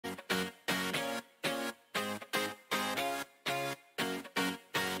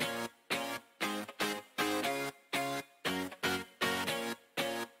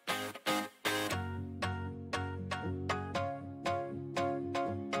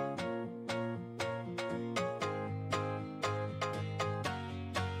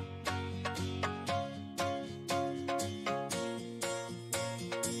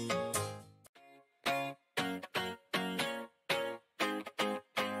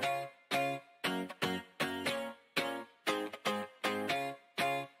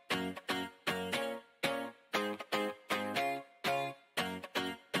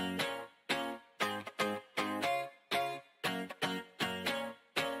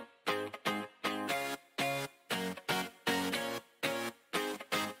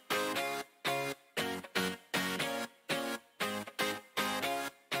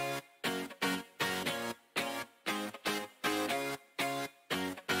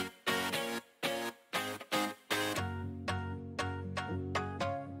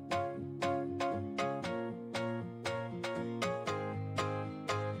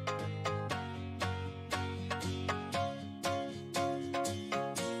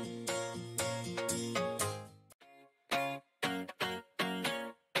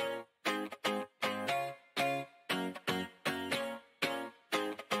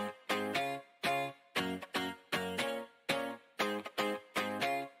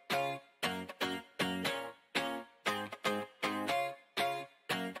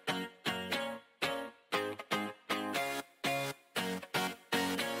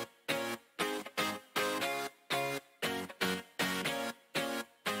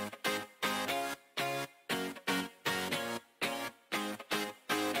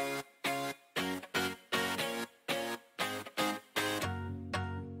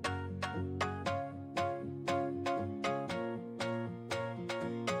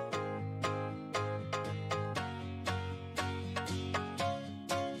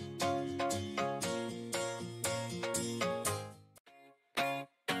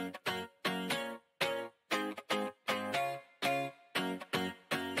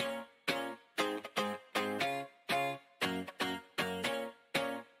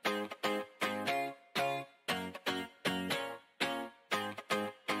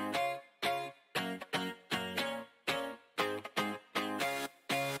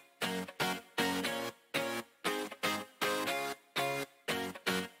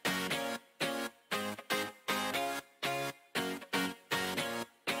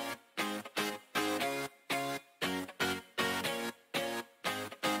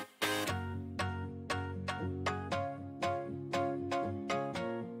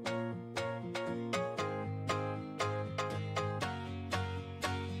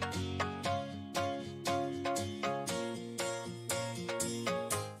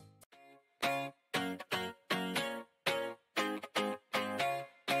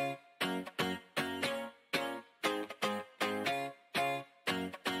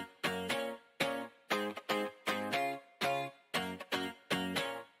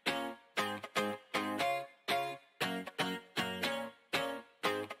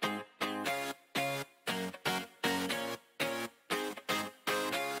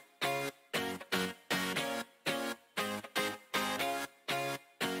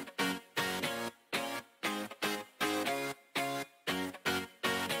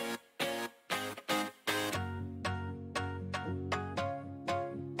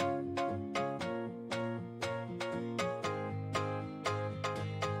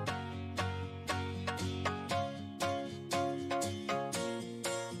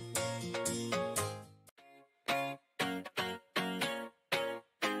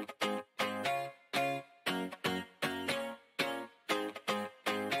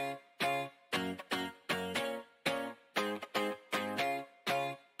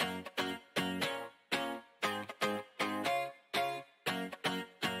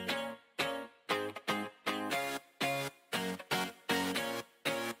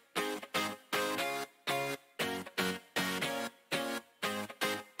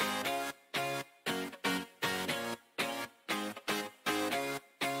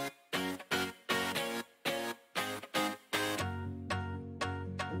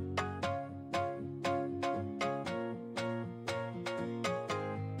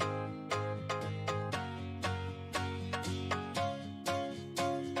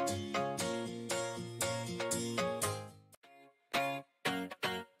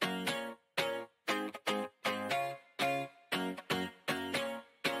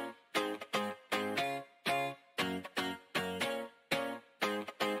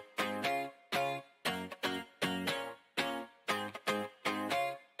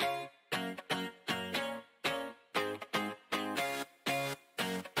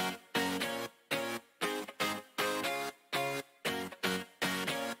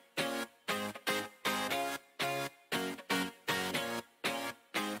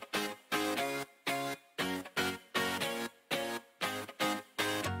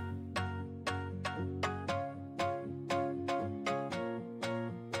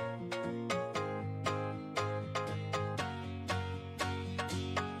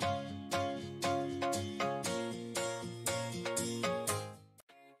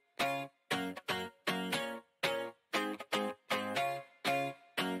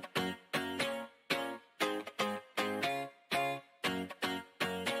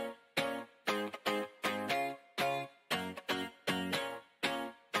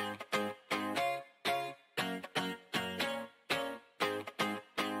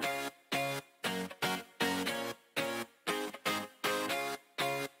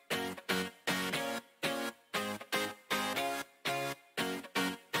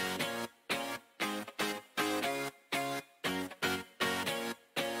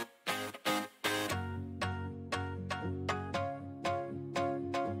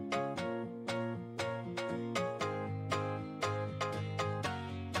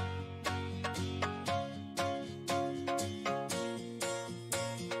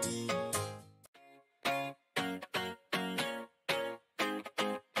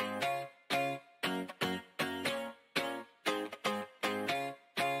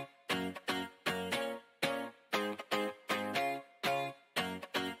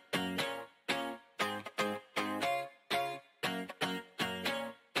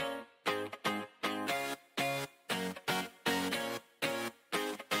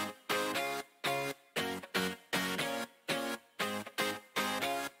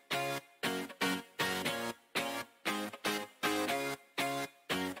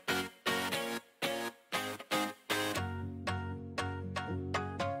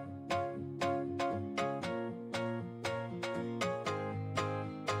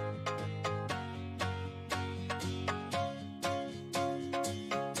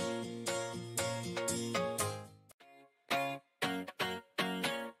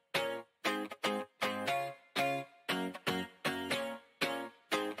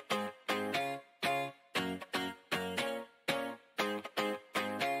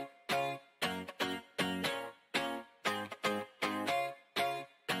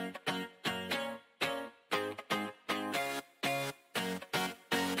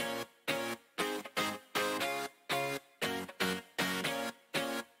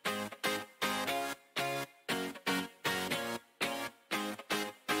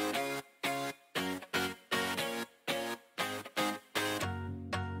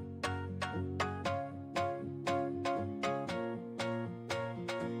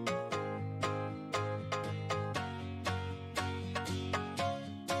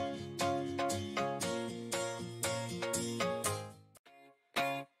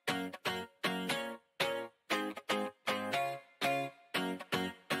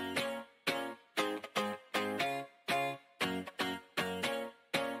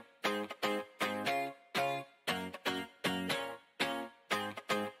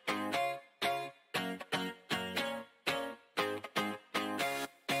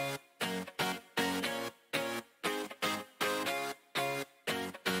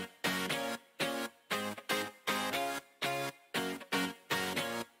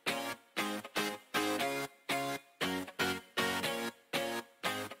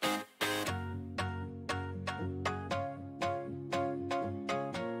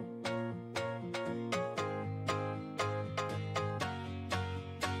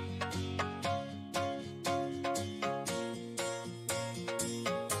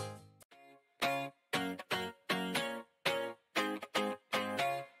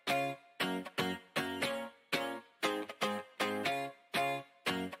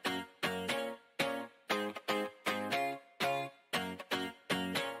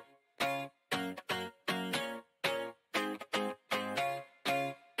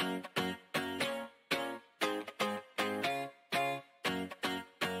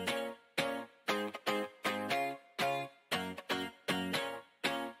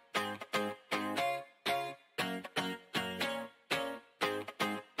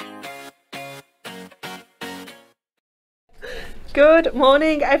Good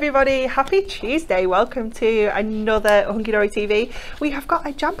morning, everybody. Happy Tuesday. Welcome to another Hunky Dory TV. We have got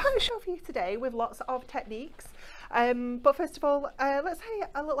a jam-packed show for you today with lots of techniques. But first of all, let's say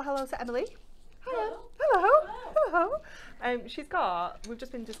a little hello to Emily. Hello. Hello. Hello. We've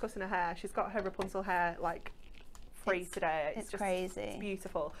just been discussing her hair. She's got her Rapunzel hair like free today. It's just crazy. It's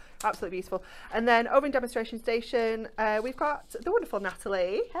beautiful. Absolutely beautiful. And then over in demonstration station, we've got the wonderful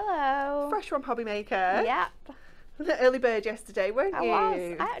Natalie. Hello. Fresh from Hobby Maker. Yep. The early bird yesterday, weren't you?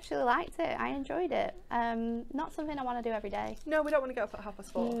 I actually liked it. I enjoyed it. Not something I want to do every day. No, we don't want to get up at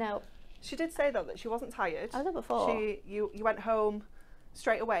 4:30. No. She did say though that she wasn't tired. I was up before. You went home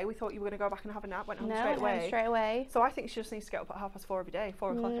straight away. We thought you were going to go back and have a nap. Went home straight away. So I think she just needs to get up at 4:30 every day,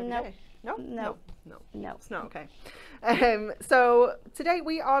 4 o'clock every day. No. No. It's not okay. So today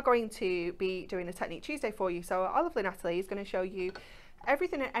we are going to be doing a Technique Tuesday for you. So our lovely Natalie is going to show you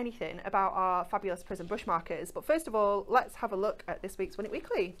everything and anything about our fabulous Prism brush markers. But first of all, let's have a look at this week's Win It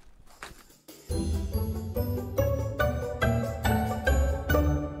Weekly.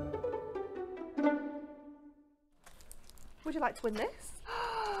 Would you like to win this?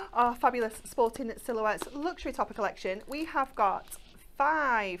 Our fabulous Sporting Silhouettes Luxury Topper Collection. We have got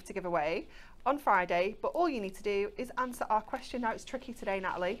 5 to give away on Friday, but all you need to do is answer our question. Now it's tricky today,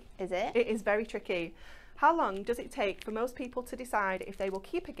 Natalie. Is it? It is very tricky. How long does it take for most people to decide if they will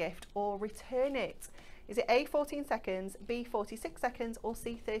keep a gift or return it? Is it A, 14 seconds, B, 46 seconds, or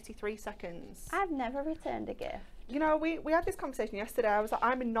C, 33 seconds? I've never returned a gift. You know, we had this conversation yesterday. I was like,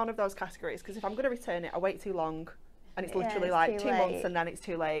 I'm in none of those categories, because if I'm going to return it, I wait too long, and it's literally it's like 2 too months late. and then it's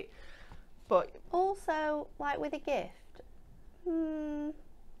too late. But also, like with a gift,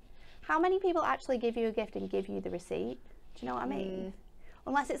 how many people actually give you a gift and give you the receipt? Do you know what I mean?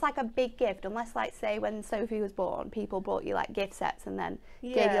 Unless it's like a big gift, unless like say when Sophie was born, people bought you like gift sets and then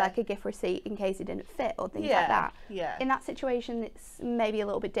gave you like a gift receipt in case it didn't fit or things like that. Yeah. In that situation, it's maybe a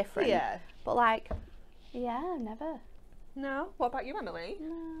little bit different. Yeah. But like, yeah, never. No? What about you, Emily?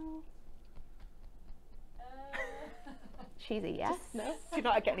 No. She's a yes. No? Do you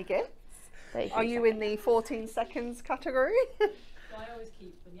not get any gifts? 33 Are you in the 14 seconds category? Well, I always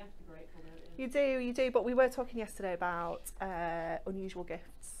keep them. You have to be grateful, don't you? You do, but we were talking yesterday about unusual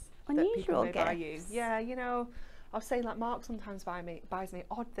gifts. Unusual that people may buy gifts? you. Yeah, you know, I was saying like Mark sometimes buys me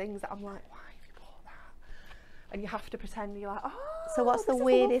odd things that I'm like, why have you bought that? And you have to pretend you're like, oh. So what's the this is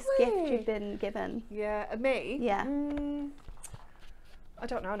weirdest gift lovely. you've been given? Yeah, me? Yeah. I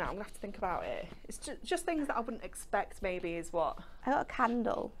don't know now, I'm going to have to think about it. It's just things that I wouldn't expect maybe is what. I got a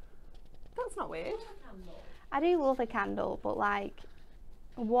candle. That's not weird. I do love a candle, but like,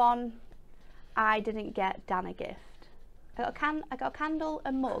 I didn't get Dan a gift. I got a candle,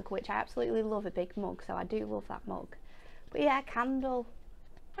 a mug, which I absolutely love, a big mug, so I do love that mug. But yeah, a candle.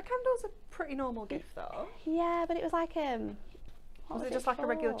 A candle's a pretty normal gift though. Yeah, but it was like Was it just like a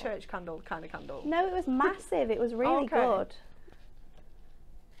regular church candle kind of candle? No, it was massive. It was really Okay. good.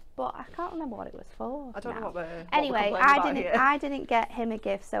 But I can't remember what it was for. I don't know what we're Anyway, complaining about I didn't get him a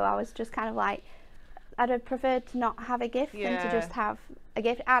gift, so I was just kind of like, I'd have preferred to not have a gift than to just have a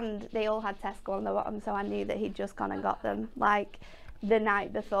gift. And they all had Tesco on the bottom, so I knew that he'd just gone and got them like the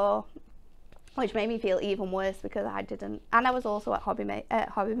night before, which made me feel even worse because I didn't. And I was also at was I at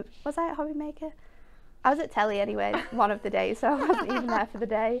Hobby Maker? I was at Telly anyway, one of the days, so I wasn't even there for the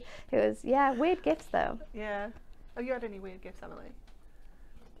day. It was, yeah, weird gifts though. Yeah. Have you had any weird gifts, Emily?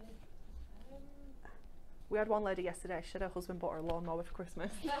 We had one lady yesterday, she said her husband bought her a lawnmower for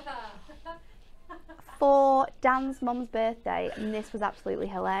Christmas. For Dan's mum's birthday, and this was absolutely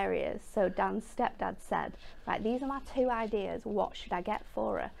hilarious. So Dan's stepdad said, right, these are my 2 ideas, what should I get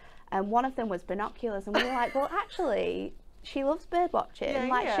for her? And one of them was binoculars, and we were like, well actually, she loves bird watching,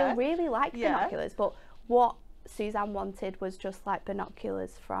 she'll really like binoculars, but what Suzanne wanted was just like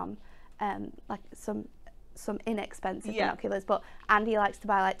binoculars from like some inexpensive binoculars, but Andy likes to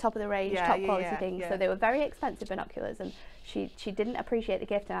buy like top of the range, top quality things, so they were very expensive binoculars, and she didn't appreciate the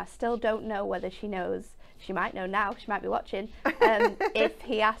gift, and I still don't know whether she knows. She might know now, she might be watching. If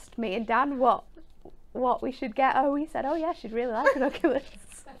he asked me and Dan what we should get, we said, oh yeah, she'd really like binoculars.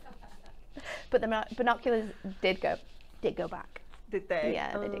 But the binoculars did go back. Did they?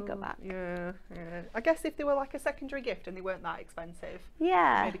 Yeah, they did go back. Yeah. I guess if they were like a secondary gift and they weren't that expensive,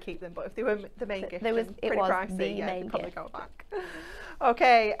 yeah, maybe keep them. But if they were the main gift, it was pretty pricey, the main they'd probably gift. go back.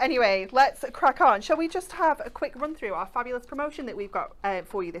 Okay, anyway, let's crack on. Shall we just have a quick run through our fabulous promotion that we've got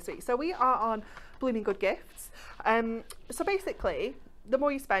for you this week? So we are on Blooming Good Gifts. So basically, the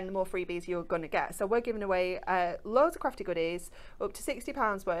more you spend, the more freebies you're going to get. So we're giving away loads of crafty goodies, up to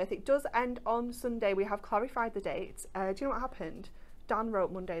 £60 worth. It does end on Sunday. We have clarified the date. Do you know what happened? Dan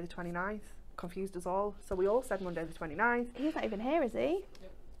wrote Monday the 29th. confused us all. So we all said Monday the 29th. He's not even here, is he?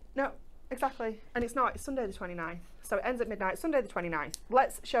 No, exactly. And it's not, it's Sunday the 29th. So it ends at midnight, Sunday the 29th.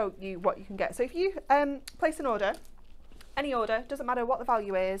 Let's show you what you can get. So if you place an order, any order, doesn't matter what the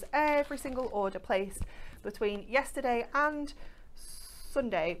value is, every single order placed between yesterday and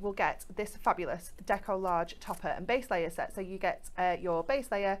Sunday will get this fabulous Deco Large topper and base layer set. So you get your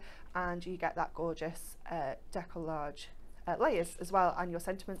base layer and you get that gorgeous Deco Large layers as well, and your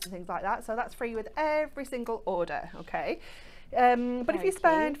sentiments and things like that. So that's free with every single order, okay? But if you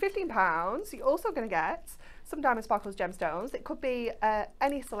spend £15, you're also going to get some Diamond Sparkles gemstones. It could be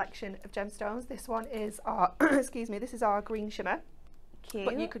any selection of gemstones. This one is our, excuse me, this is our green shimmer. Cute.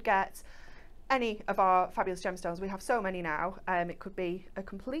 But you could get any of our fabulous gemstones. We have so many now. It could be a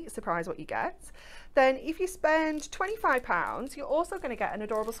complete surprise what you get. Then if you spend £25, you're also going to get an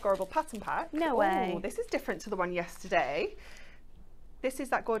adorable scoreable pattern pack. No way. This is different to the one yesterday. This is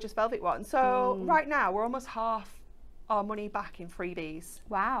that gorgeous velvet one. So right now we're almost half our money back in freebies.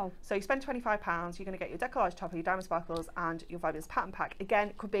 Wow. So you spend £25, you're going to get your Decollage topper, your Diamond Sparkles and your fabulous pattern pack. Again,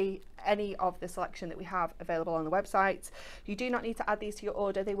 it could be any of the selection that we have available on the website. You do not need to add these to your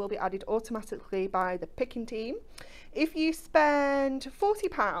order. They will be added automatically by the picking team. If you spend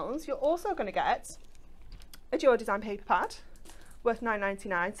 £40, you're also going to get a Duo Design paper pad worth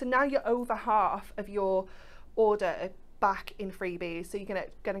 £9.99. So now you're over half of your order back in freebies. So you're going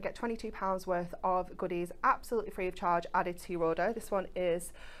to get £22 worth of goodies absolutely free of charge added to your order. This one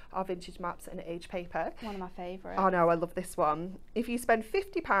is our vintage maps and age paper. One of my favourites. Oh no, I love this one. If you spend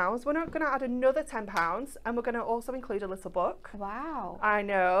 £50, we're not going to add another £10 and we're going to also include a little book. Wow. I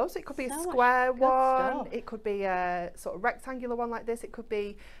know. So it could be a square one, it could be a sort of rectangular one like this, it could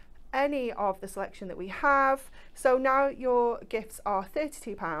be any of the selection that we have. So now your gifts are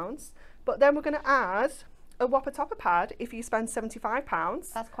 £32, but then we're going to add a Whopper topper pad if you spend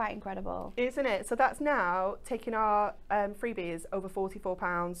 £75. That's quite incredible. Isn't it? So that's now taking our freebies over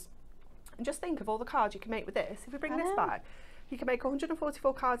 £44. And just think of all the cards you can make with this. If we bring this back, you can make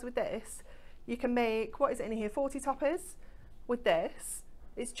 144 cards with this. You can make, what is it in here, 40 toppers with this.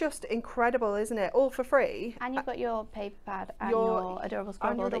 It's just incredible, isn't it? All for free. And you've got your paper pad and your adorable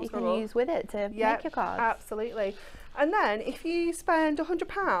scribble that you can use with it to make your cards. Absolutely. And then if you spend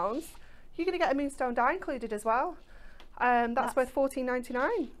 £100, you're going to get a moonstone die included as well. That's worth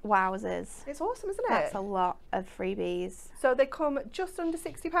 £14.99. Wowzers. It's awesome, isn't it? That's a lot of freebies. So they come just under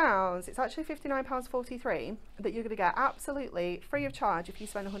 £60. It's actually £59.43 that you're going to get absolutely free of charge if you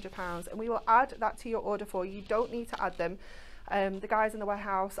spend £100. And we will add that to your order for you. You don't need to add them. The guys in the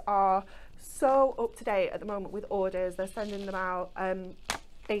warehouse are so up to date at the moment with orders. They're sending them out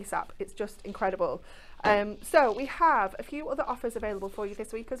ASAP. It's just incredible. So we have a few other offers available for you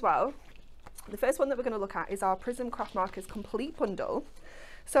this week as well. The first one that we're going to look at is our Prism Craft Markers Complete Bundle.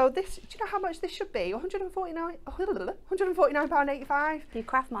 So this, do you know how much this should be? £149.85. The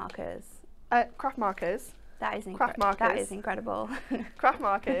craft markers. Craft markers. That is craft markers. That is incredible. Craft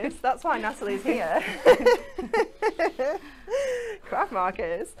markers. That's why Natalie's here. Craft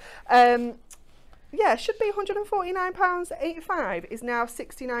markers. Yeah, should be £149.85. Is now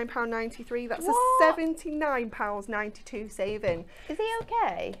 £69.93. That's a £79.92 saving. Is he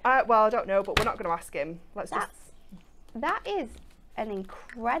okay? Well, I don't know, but we're not going to ask him. That is an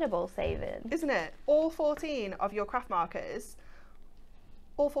incredible saving, isn't it? All 14 of your craft markers,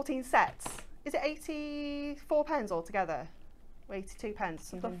 all 14 sets. Is it 84 pence altogether? 82 pence,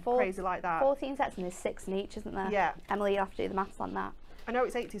 something crazy like that. 14 sets and there's 6 in each, isn't there? Yeah. Emily, you have to do the maths on that. I know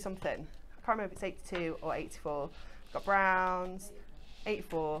it's 80 something. I can't remember if it's 82 or 84. We've got browns,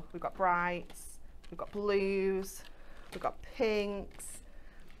 84. We've got brights. We've got blues. We've got pinks.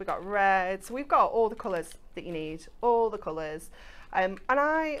 We've got reds. So we've got all the colours that you need. All the colours. And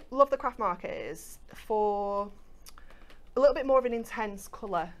I love the craft markers for a little bit more of an intense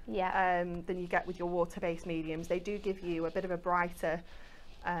colour than you get with your water-based mediums. They do give you a bit of a brighter,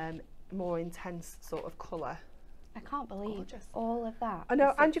 more intense sort of colour. I can't believe all of that. I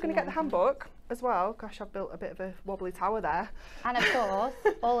know, and you're going to get the handbook as well. Gosh, I've built a bit of a wobbly tower there. And of course,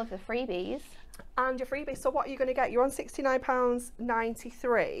 all of the freebies. And your freebies. So what are you going to get? You're on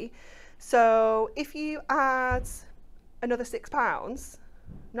 £69.93. So if you add another £6,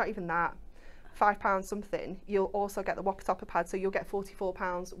 not even that, £5 something, you'll also get the Whopper Topper pad. So you'll get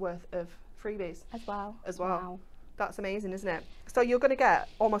 £44 worth of freebies. As well. Wow. That's amazing, isn't it? So you're going to get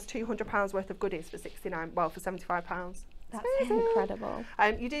almost £200 worth of goodies for for £75. That's incredible.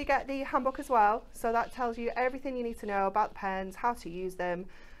 You do get the handbook as well. So that tells you everything you need to know about the pens, how to use them,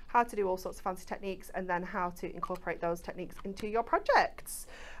 how to do all sorts of fancy techniques, and then how to incorporate those techniques into your projects.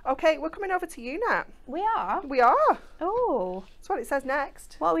 Okay, we're coming over to you, Nat. We are? We are. Oh. That's what it says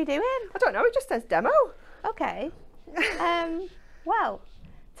next. What are we doing? I don't know, it just says demo. Okay. Well,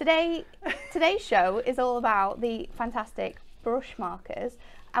 today's show is all about the fantastic brush markers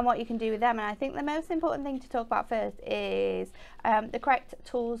and what you can do with them, and I think the most important thing to talk about first is the correct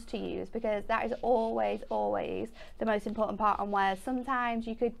tools to use, because that is always the most important part, on where sometimes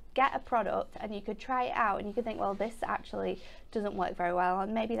you could get a product and you could try it out and you could think, well, this actually doesn't work very well,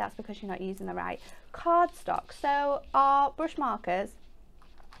 and maybe that's because you're not using the right cardstock. So our brush markers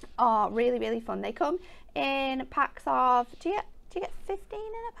are really fun. They come in packs of, do you get 15 in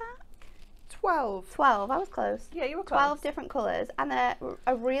a pack? 12. I was close. Yeah, you were close. 12 different colours, and they're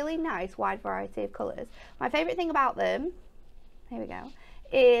a really nice wide variety of colours. My favourite thing about them, here we go,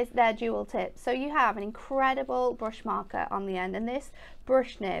 is their dual tip. So you have an incredible brush marker on the end, and this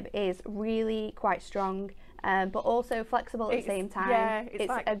brush nib is really quite strong, but also flexible at the same time. Yeah, it's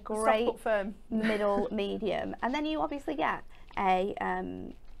like a great soft but firm middle medium. And then you obviously get a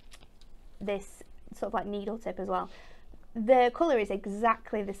this sort of like needle tip as well. The colour is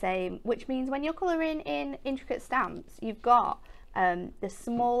exactly the same, which means when you're colouring in intricate stamps, you've got the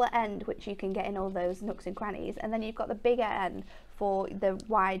smaller end, which you can get in all those nooks and crannies, and then you've got the bigger end for the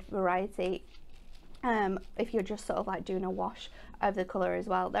wide variety, if you're just sort of like doing a wash of the colour as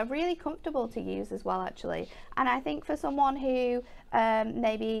well. They're really comfortable to use as well, actually, and I think for someone who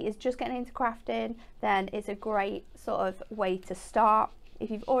maybe is just getting into crafting, then it's a great sort of way to start. If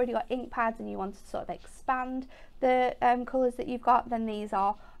you've already got ink pads and you want to sort of expand the colours that you've got, then these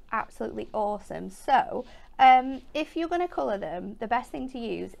are absolutely awesome. So if you're going to colour them, the best thing to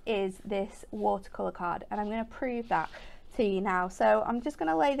use is this watercolour card, and I'm going to prove that to you now. So I'm just going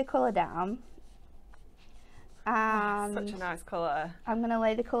to lay the colour down, and such a nice colour. I'm going to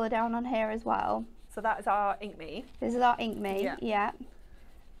lay the colour down on here as well. So that is our Ink Me. This is our Ink Me, yeah.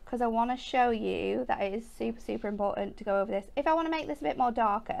 Because I want to show you that it is super important to go over this. If I want to make this a bit more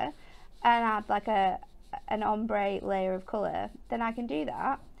darker and add like an ombre layer of colour, then I can do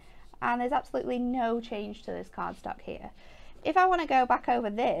that, and there's absolutely no change to this cardstock here. If I want to go back over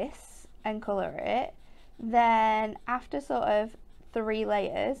this and colour it, then after sort of 3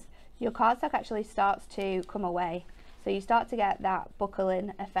 layers, your cardstock actually starts to come away. So you start to get that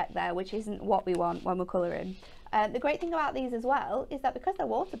buckling effect there, which isn't what we want when we're colouring. The great thing about these as well is that because they're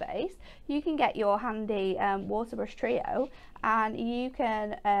water based, you can get your handy water brush trio, and you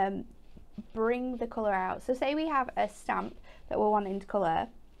can bring the colour out. So say we have a stamp that we're wanting to colour,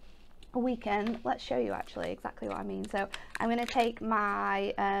 we can, let's show you actually exactly what I mean. So I'm going to take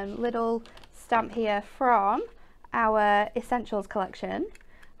my little stamp here from our Essentials collection,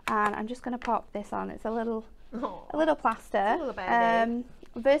 and I'm just going to pop this on. It's a little plaster. It's a little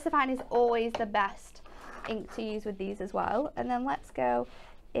Versafine is always the best ink to use with these as well. And then let's go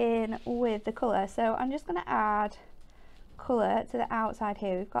in with the colour. So I'm just going to add colour to the outside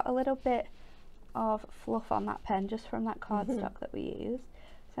here. We've got a little bit of fluff on that pen just from that cardstock that we use.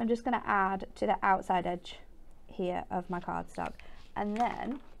 So I'm just going to add to the outside edge here of my cardstock, and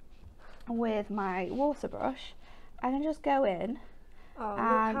then with my water brush I can just go in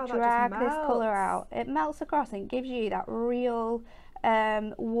and drag this colour out. It melts across and gives you that real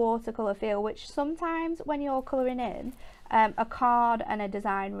watercolour feel, which sometimes when you're colouring in a card and a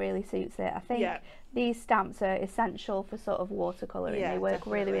design really suits it. I think these stamps are essential for sort of watercolouring. They work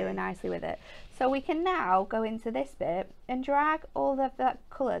really nicely with it. So we can now go into this bit and drag all of that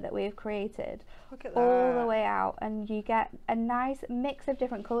colour that we've created all the way out, and you get a nice mix of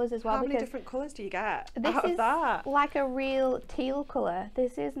different colours as well. How many different colours do you get this out of is that? Like a real teal colour.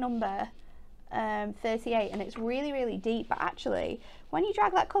 This is number 38, and it's really deep, but actually when you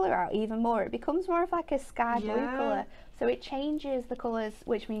drag that colour out even more, it becomes more of like a sky blue colour. So it changes the colours,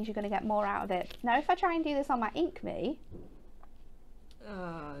 which means you're going to get more out of it. Now if I try and do this on my Ink Me,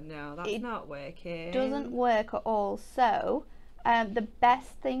 oh no, that's not working. Doesn't work at all. So the best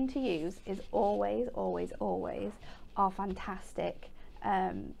thing to use is always our fantastic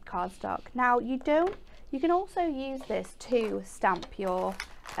cardstock. Now you can also use this to stamp your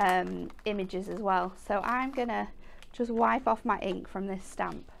images as well. So I'm gonna just wipe off my ink from this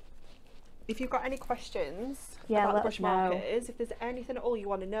stamp. If you've got any questions about the brush markers, if there's anything at all you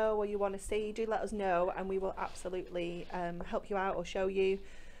want to know or you want to see, do let us know, and we will absolutely help you out or show you.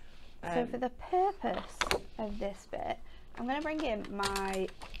 So for the purpose of this bit, I'm going to bring in my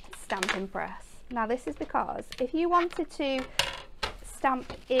stamping press. Now this is because if you wanted to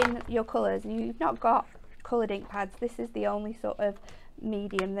stamp in your colours and you've not got coloured ink pads, this is the only sort of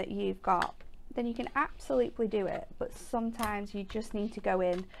medium that you've got, then you can absolutely do it, but sometimes you just need to go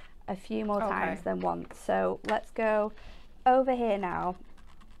in a few more times than once. So let's go over here now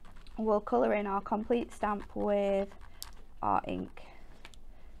we'll colour in our complete stamp with our ink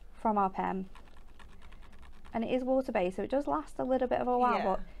from our pen. And it is water based, so it does last a little bit of a while,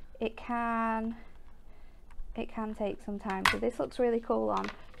 but it can take some time. So this looks really cool on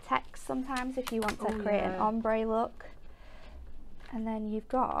text sometimes if you want to create an ombre look. And then you've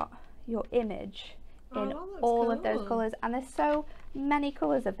got your image in all of those colours, and there's so many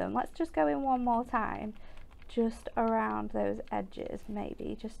colours of them. Let's just go in one more time, just around those edges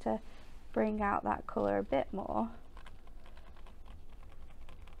maybe, just to bring out that colour a bit more.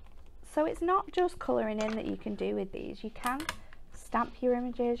 So it's not just colouring in that you can do with these. You can stamp your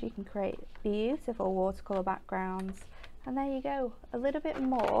images, you can create beautiful watercolour backgrounds, and there you go, a little bit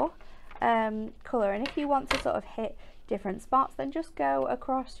more colour. And if you want to sort of hit different spots, then just go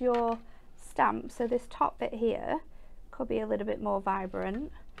across your stamp. So this top bit here could be a little bit more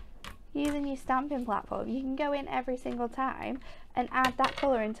vibrant. Using your stamping platform, you can go in every single time and add that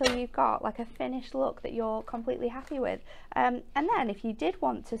colour until you've got like a finished look that you're completely happy with. And then if you did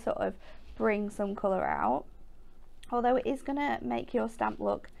want to sort of bring some colour out, although it is going to make your stamp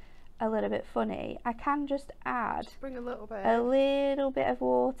look a little bit funny, I can just add bring a little bit of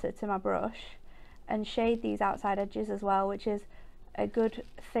water to my brush and shade these outside edges as well, which is a good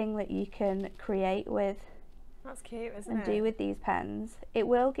thing that you can create with. That's cute, isn't it? And do with these pens. It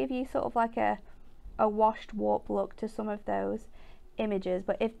will give you sort of like a washed warp look to some of those images,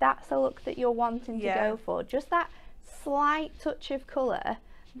 but if that's a look that you're wanting to go for, just that slight touch of colour,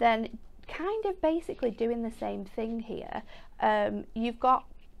 then kind of basically doing the same thing here. You've got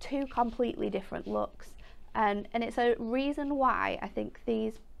two completely different looks, and it's a reason why I think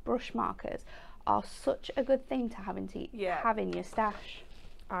these brush markers are such a good thing to have in your stash.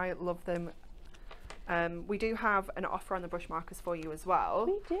 I love them. We do have an offer on the brush markers for you as well.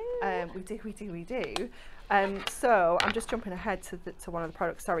 We do. We do. So I'm just jumping ahead to one of the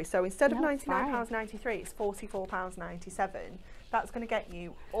products. Sorry. So instead of £99.93, it's £44.97. That's going to get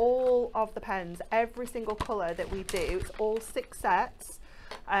you all of the pens, every single colour that we do. It's all 6 sets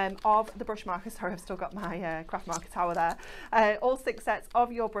of the brush markers. Sorry, I've still got my craft marker tower there. All 6 sets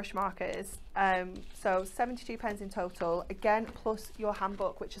of your brush markers. So 72 pens in total. Again, plus your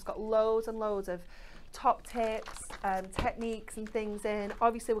handbook, which has got loads and loads of top tips, techniques and things in.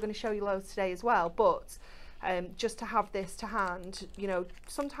 Obviously we're going to show you loads today as well, but just to have this to hand, you know,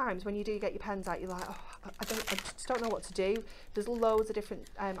 sometimes when you do get your pens out, you're like, oh, I just don't know what to do. There's loads of different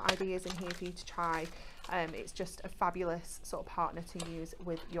ideas in here for you to try. It's just a fabulous sort of partner to use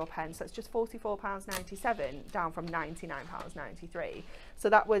with your pen. So it's just £44.97 down from £99.93. So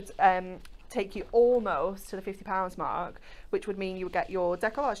that would take you almost to the £50 mark, which would mean you would get your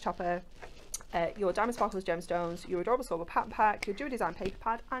decollage topper, your Diamond Sparkles Gemstones, your Adorable Silver Pattern Pack, your Jewel Design paper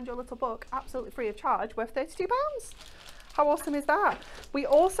pad, and your little book, absolutely free of charge, worth £32. How awesome is that? We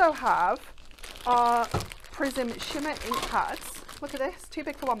also have our Prism Shimmer ink pads. Look at this, too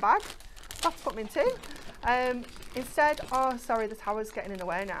big for one bag. Have to put them in two. Instead, oh sorry, the tower's getting in the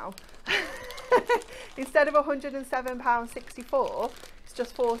way now. Instead of £107.64, it's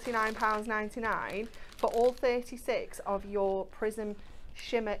just £49.99 for all 36 of your Prism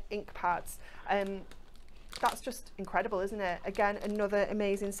Shimmer ink pads. That's just incredible, isn't it? Again, another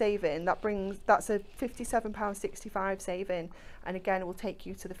amazing saving. That's a £57.65 saving, and again it will take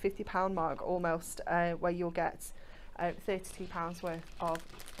you to the £50 mark almost, where you'll get £32 worth of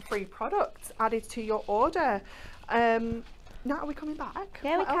free products added to your order. Now are we coming back?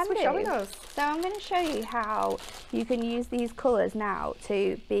 Yeah, what we else can do. Showing us? So I'm going to show you how you can use these colours now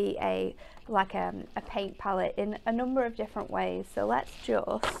to be a paint palette in a number of different ways. So let's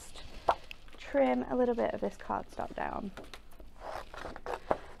just trim a little bit of this cardstock down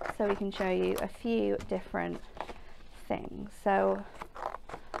so we can show you a few different things. So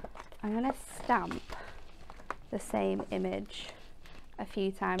I'm going to stamp the same image a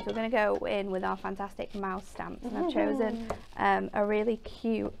few times. We're going to go in with our fantastic mouse stamps, and I've chosen a really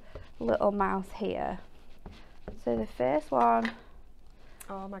cute little mouse here. So the first one,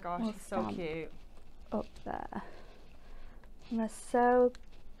 oh my gosh, it's so cute, up there, and they're so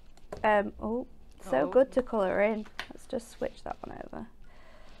good to colour in. Let's just switch that one over,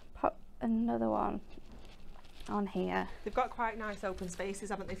 pop another one on here. They've got quite nice open spaces,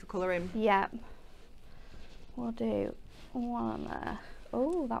 haven't they, for colouring? Yeah, we'll do one on there.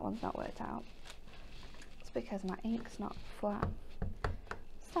 Oh, that one's not worked out. It's because my ink's not flat.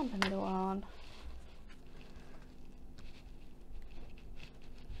 Stamp another one.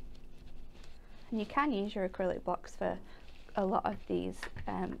 And you can use your acrylic blocks for a lot of these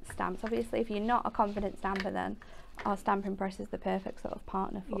stamps. Obviously, if you're not a confident stamper, then our stamping press is the perfect sort of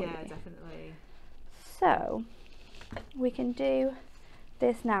partner for you. Yeah, definitely. So we can do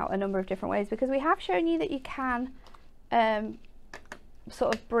this now a number of different ways, because we have shown you that you can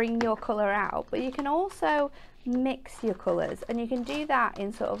sort of bring your colour out, but you can also mix your colours, and you can do that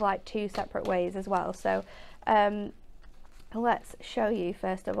in sort of like 2 separate ways as well. So let's show you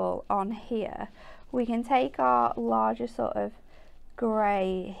first of all on here. We can take our larger sort of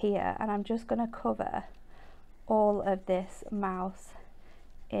grey here, and I'm just going to cover all of this mouse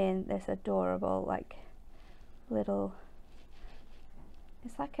in this adorable like little,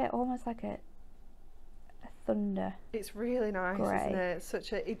 it's like a almost like a thunder. It's really nice, grey. Isn't it? It's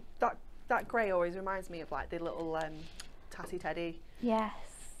such a that grey always reminds me of like the little Tatty Teddy. Yes,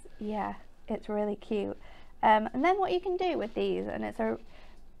 yeah, it's really cute. And then what you can do with these, and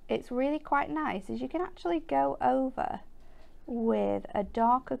it's really quite nice, is you can actually go over with a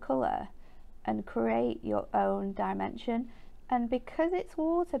darker colour and create your own dimension. And because it's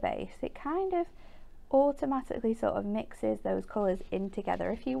water based, it kind of automatically sort of mixes those colours in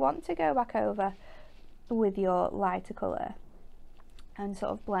together. If you want to go back over with your lighter colour and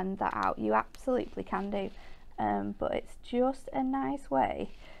sort of blend that out, you absolutely can do, but it's just a nice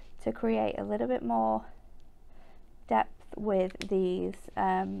way to create a little bit more depth with these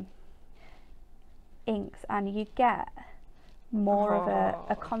inks, and you get more of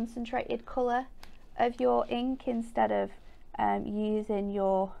a concentrated colour of your ink instead of using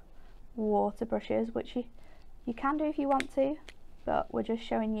your water brushes, which you can do if you want to, but we're just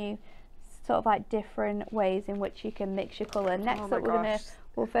showing you sort of like different ways in which you can mix your colour. Next up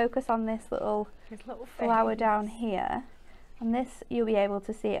we'll focus on this little flower down here, and this you'll be able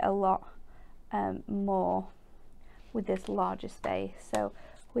to see it a lot more with this larger space. So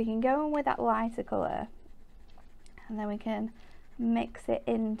we can go in with that lighter colour, and then we can mix it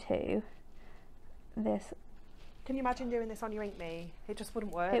into this. Can you imagine doing this on your Ink Me? It just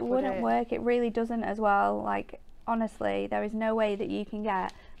wouldn't work. It wouldn't work. It really doesn't as well. Like honestly, there is no way that you can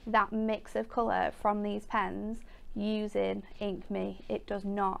get that mix of colour from these pens using Ink Me. It does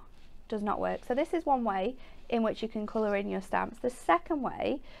not work. So this is one way in which you can colour in your stamps. The second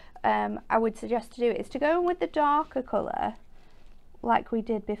way I would suggest to do it is to go in with the darker colour like we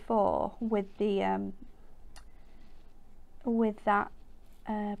did before with the with that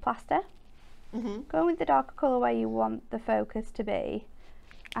plaster. Go with the darker colour where you want the focus to be,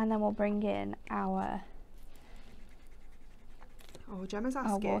 and then we'll bring in our Gemma's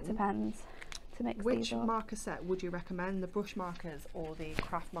asking our water pens to mix which these up. marker set would you recommend, the brush markers or the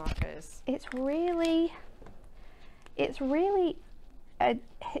craft markers? It's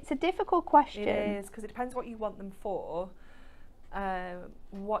a difficult question. It is, because it depends what you want them for,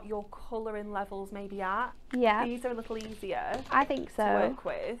 what your colouring levels may be at. Yeah, these are a little easier, I think so, to work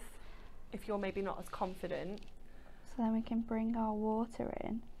with if you're maybe not as confident. So then we can bring our water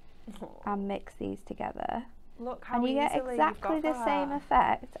in and mix these together. Look how and you get exactly the same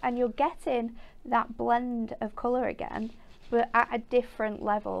effect, and you're getting that blend of colour again, but at a different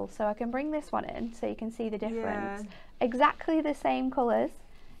level. So I can bring this one in so you can see the difference. Exactly the same colours,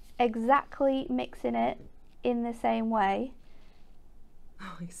 exactly mixing it in the same way.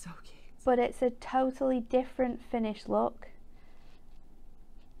 Oh, he's so cute. But it's a totally different finished look.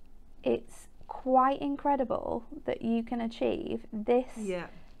 It's quite incredible that you can achieve this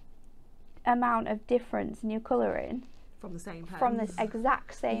amount of difference in your colouring from the same pens, from this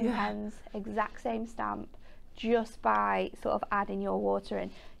exact same pens, exact same stamp, just by sort of adding your water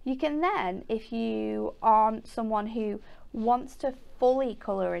in. You can then, if you aren't someone who wants to fully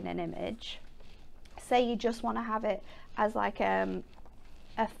colour in an image, say you just want to have it as like a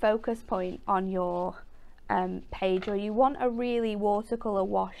focus point on your page, or you want a really watercolour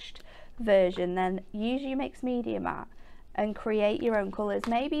washed version, then use your mixed media mat and create your own colours.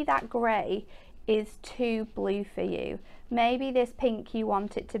 Maybe that grey is too blue for you, maybe this pink you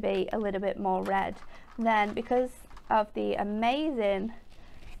want it to be a little bit more red. Then because of the amazing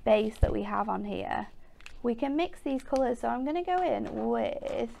base that we have on here, we can mix these colours. So I'm going to go in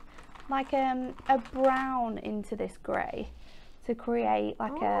with like a brown into this grey to create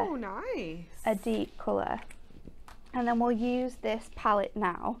like a deep colour, and then we'll use this palette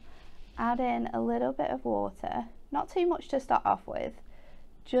now, add in a little bit of water, not too much to start off with,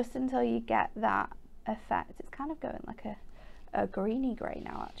 just until you get that effect. It's kind of going like a greeny grey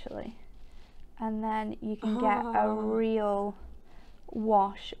now actually, and then you can get a real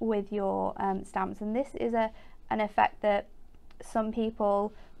wash with your stamps. And this is an effect that some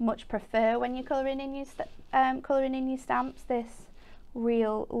people much prefer when you're colouring in your stamps, this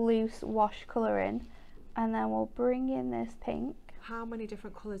real loose wash colouring. And then we'll bring in this pink. How many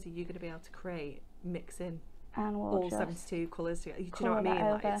different colours are you going to be able to create mixing and we'll all 72 colours together. Do you know what I mean?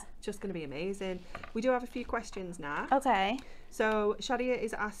 Like, it's just going to be amazing. We do have a few questions now. Okay. So Shadia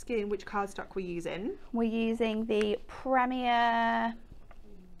is asking which cardstock we're using. We're using the Premium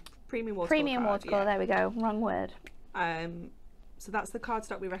Watercolour. There we go. Wrong word. So that's the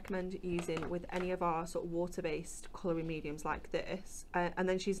cardstock we recommend using with any of our sort of water-based colouring mediums like this. And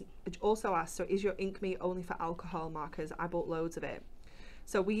then she's also asked, so is your ink me only for alcohol markers? I bought loads of it.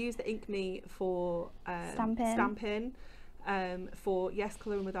 So we use the ink me for stamping, for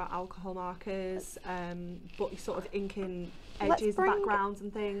colouring with our alcohol markers, but sort of inking edges, backgrounds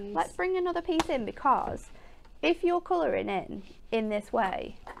and things. Let's bring another piece in, because if you're colouring in this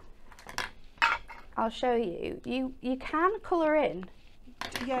way, I'll show you. You can colour in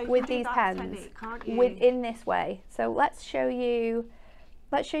with these pens within this way. So let's show you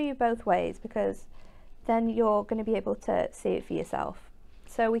both ways, because then you're going to be able to see it for yourself.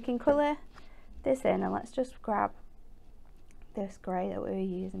 So we can colour this in, and let's just grab this grey that we were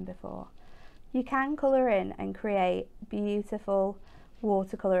using before. You can colour in and create beautiful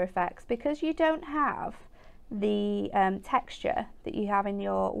watercolour effects, because you don't have the texture that you have in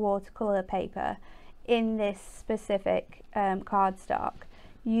your watercolour paper in this specific cardstock.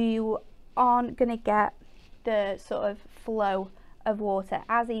 You aren't going to get the sort of flow of water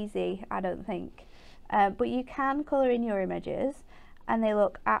as easy, I don't think, but you can colour in your images and they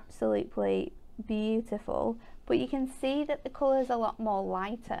look absolutely beautiful, but you can see that the colour's a lot more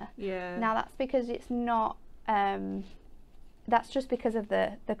lighter. Yeah. Now that's because it's not, that's just because of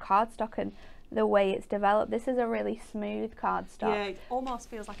the cardstock and the way it's developed. This is a really smooth cardstock. Yeah, it almost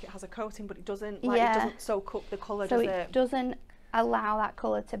feels like it has a coating, but it doesn't. Like, it doesn't soak up the colour, does it? So it doesn't allow that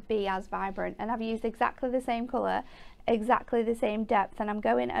colour to be as vibrant. And I've used exactly the same colour, exactly the same depth, and I'm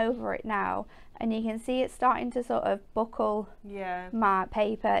going over it now, and you can see it's starting to sort of buckle my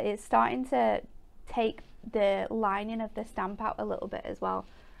paper. It's starting to take the lining of the stamp out a little bit as well.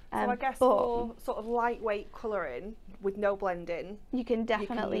 So I guess for sort of lightweight colouring with no blending, you can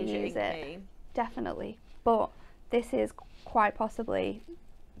definitely use it. Definitely, but this is quite possibly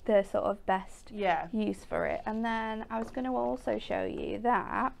the sort of best use for it. And then I was going to also show you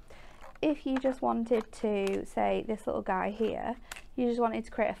that if you just wanted to, say, this little guy here, you just wanted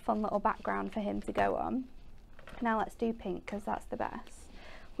to create a fun little background for him to go on. Now let's do pink, because that's the best.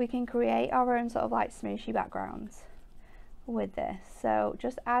 We can create our own sort of like smooshy backgrounds with this. So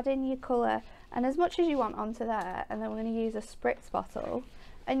just add in your colour and as much as you want onto there, and then we're going to use a spritz bottle.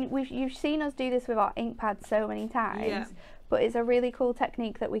 And you've seen us do this with our ink pads so many times, but it's a really cool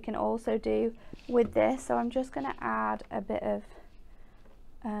technique that we can also do with this. So I'm just going to add a bit of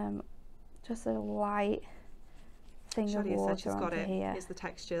just a light thing of water onto here. It's the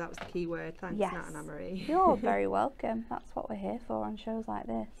texture, that was the key word. Thanks, Nat and Anne-Marie. You're very welcome. That's what we're here for on shows like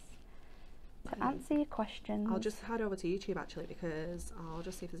this, to answer your questions. I'll just head over to YouTube actually, because I'll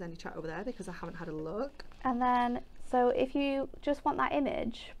just see if there's any chat over there, because I haven't had a look. And then, so if you just want that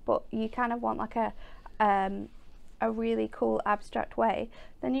image, but you kind of want like a really cool abstract way,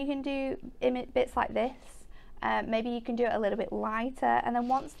 then you can do bits like this. Maybe you can do it a little bit lighter, and then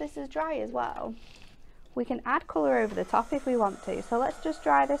once this is dry as well, we can add colour over the top if we want to. So let's just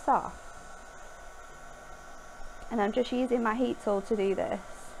dry this off. And I'm just using my heat tool to do this,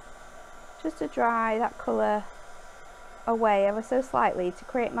 just to dry that colour away ever so slightly to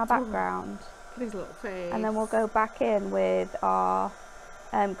create my background. His little face. And then we'll go back in with our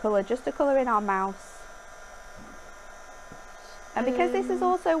colour, just to colour in our mouse. And because this is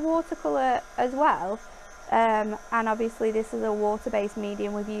also watercolour as well, and obviously this is a water-based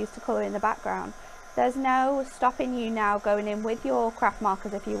medium we've used to colour in the background, there's no stopping you now going in with your craft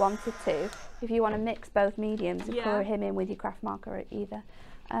markers if you wanted to. If you want to mix both mediums and colour him in with your craft marker either.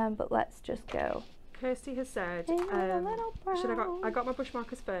 But let's just go. Kirsty has said, I got my brush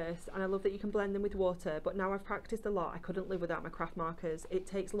markers first, and I love that you can blend them with water, but now I've practiced a lot, I couldn't live without my craft markers. It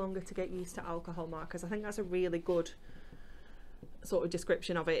takes longer to get used to alcohol markers. I think that's a really good sort of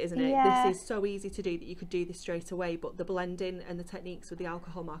description of it, isn't it? This is so easy to do that you could do this straight away, but the blending and the techniques with the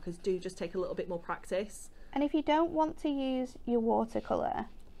alcohol markers do just take a little bit more practice. And if you don't want to use your watercolour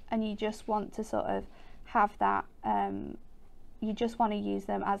and you just want to sort of have that, you just want to use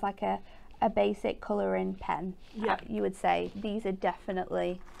them as like a basic colouring pen, you would say these are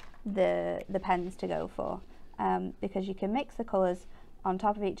definitely the pens to go for, because you can mix the colours on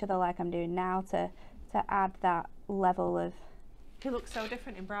top of each other like I'm doing now to add that level of He looks so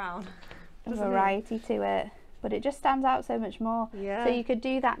different in brown. Variety to it, but it just stands out so much more. So you could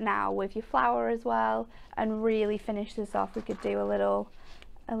do that now with your flower as well, and really finish this off. We could do a little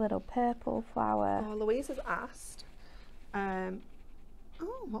purple flower. Oh, Louise has asked,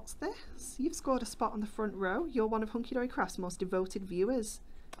 Oh, what's this? You've scored a spot on the front row. You're one of Hunky Dory Craft's most devoted viewers.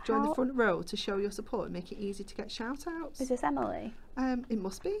 Join the front row to show your support and make it easy to get shout outs. Is this Emily? It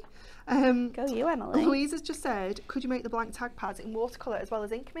must be. Go you, Emily. Louise has just said, could you make the blank tag pads in watercolour as well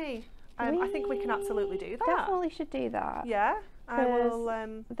as ink me? I think we can absolutely do that. Definitely should do that. Yeah, I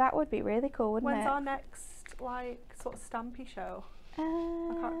will. That would be really cool, wouldn't it? When's our next, like, sort of stampy show?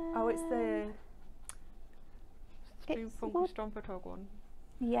 Oh, it's the Stromford one.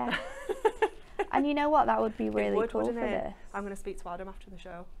 Yeah. And you know what? That would be really cool for this. I'm going to speak to Adam after the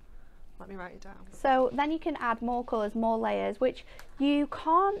show. Let me write it down. So then you can add more colours, more layers, which you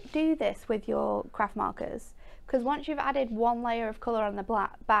can't do this with your craft markers. Because once you've added one layer of colour on the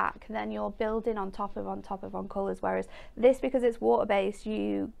back, then you're building on top of colours. Whereas this, because it's water based,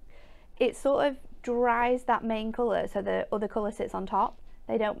 it sort of dries that main colour, so the other colour sits on top.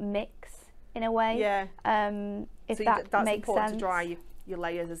 They don't mix in a way. Yeah. If so that's important sense. To dry your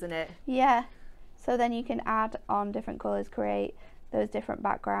layers, isn't it? Yeah. So then you can add on different colours, create those different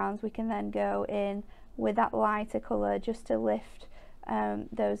backgrounds. We can then go in with that lighter colour just to lift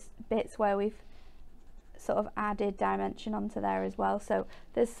those bits where we've sort of added dimension onto there as well. So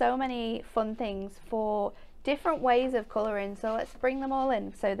there's so many fun things for different ways of colouring, so let's bring them all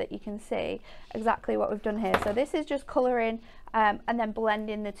in so that you can see exactly what we've done here. So this is just colouring and then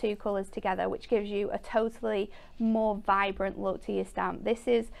blending the two colours together, which gives you a totally more vibrant look to your stamp. This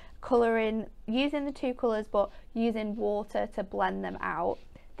is colouring using the two colours but using water to blend them out.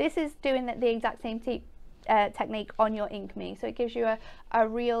 This is doing the exact same technique on your ink me, so it gives you a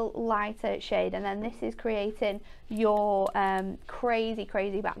real lighter shade, and then this is creating your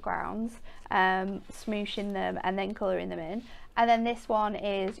crazy backgrounds, smooshing them and then colouring them in. And then this one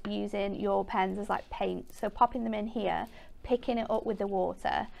is using your pens as like paint, so popping them in here, picking it up with the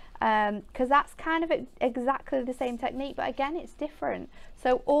water, because that's kind of exactly the same technique, but again it's different.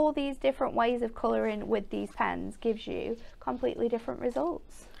 So all these different ways of colouring with these pens gives you completely different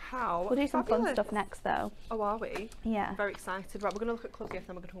results. How we'll do some fun stuff next though. Oh, are we? Yeah. I'm very excited. Right, we're going to look at Club Gift and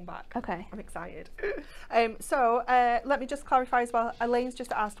then we're going to come back. Okay. I'm excited. So let me just clarify as well. Elaine's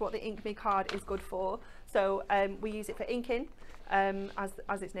just asked what the Ink Me card is good for. So we use it for inking,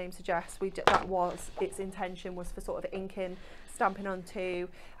 as its name suggests. Its intention was for sort of inking, stamping onto.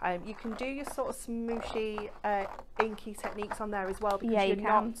 You can do your sort of smooshy, inky techniques on there as well, because you're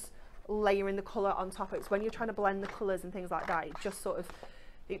not layering the colour on top of it. So when you're trying to blend the colours and things like that, it just sort of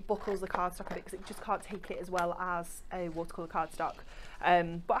buckles the cardstock a bit because it just can't take it as well as a watercolour cardstock.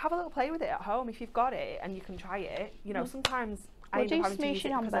 But have a little play with it at home if you've got it and you can try it. You know, sometimes I end up having to use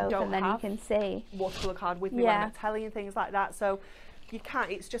it because I don't have you can see watercolour card with me when I'm at telly and things like that. So you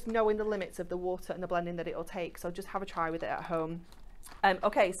can't. It's just knowing the limits of the water and the blending that it'll take. So just have a try with it at home.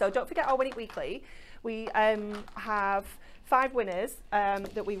 Okay, so don't forget our Win It Weekly. We have 5 winners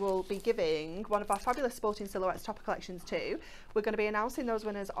that we will be giving one of our fabulous Sporting Silhouettes topper collections to. We're going to be announcing those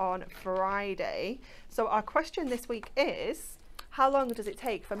winners on Friday. So our question this week is, how long does it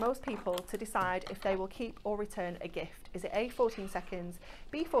take for most people to decide if they will keep or return a gift? Is it A, 14 seconds,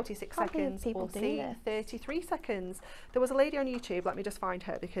 B, 46 seconds, or C, 33 seconds? There was a lady on YouTube, let me just find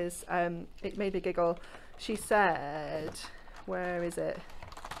her because it made me giggle. She said, where is it?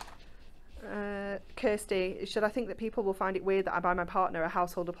 Kirsty, should I think that people will find it weird that I buy my partner a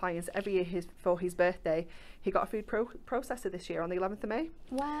household appliance every year for his birthday? He got a food processor this year on the 11th of May.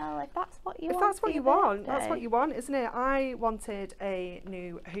 Well, if that's what you want. If that's what you want, that's what you want, isn't it? I wanted a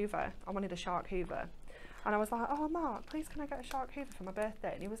new Hoover. I wanted a Shark Hoover. And I was like, oh, Mark, please can I get a Shark Hoover for my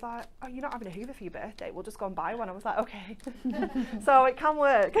birthday? And he was like, oh, you're not having a Hoover for your birthday. We'll just go and buy one. I was like, okay. So it can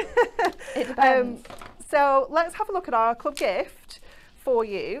work. It depends. So let's have a look at our club gift for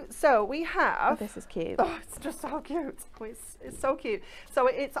you. So we have, this is cute. Oh, it's just so cute. It's so cute. So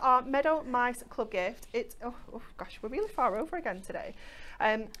it's our Meadow Mice club gift. It's oh gosh, we're really far over again today.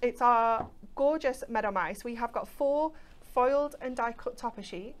 It's our gorgeous Meadow Mice. We have got 4 foiled and die cut topper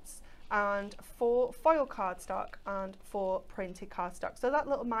sheets and 4 foil cardstock and 4 printed cardstock. So that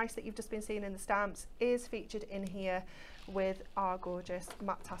little mice that you've just been seeing in the stamps is featured in here with our gorgeous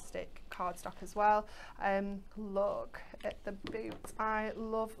Matte-tastic cardstock as well. Look at the boots. I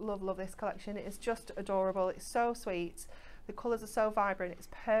love this collection. It is just adorable. It's so sweet. The colours are so vibrant. It's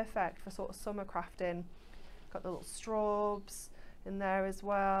perfect for sort of summer crafting. Got the little strobes in there as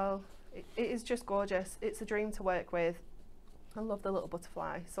well. It is just gorgeous. It's a dream to work with. I love the little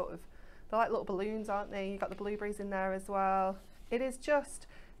butterfly sort of. They're like little balloons, aren't they? You've got the blueberries in there as well. It is just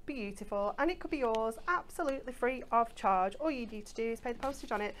beautiful, and it could be yours absolutely free of charge. All you need to do is pay the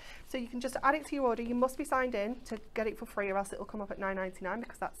postage on it. So you can just add it to your order. You must be signed in to get it for free, or else it'll come up at £9.99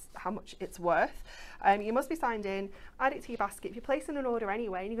 because that's how much it's worth. You must be signed in, add it to your basket. If you're placing an order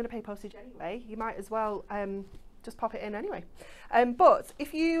anyway and you're going to pay postage anyway, you might as well just pop it in anyway. But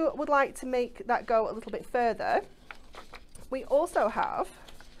if you would like to make that go a little bit further, we also have,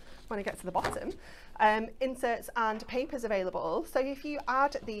 when I get to the bottom, inserts and papers available. So if you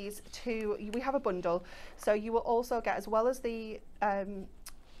add these to, we have a bundle, so you will also get, as well as the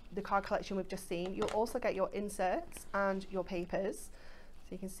card collection we've just seen, you'll also get your inserts and your papers. So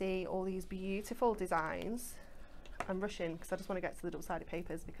you can see all these beautiful designs. I'm rushing because I just want to get to the double-sided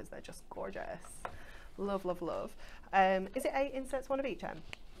papers because they're just gorgeous. Love, love, love. Is it 8 inserts, one of each, Em?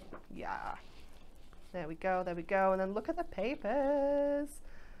 Yeah. There we go, there we go. And then look at the papers.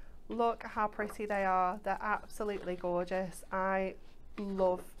 Look how pretty they are. They're absolutely gorgeous. I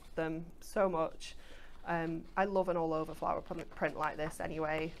love them so much. I love an all over flower print like this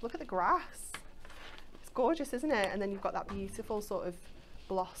anyway. Look at the grass. It's gorgeous, isn't it? And then you've got that beautiful sort of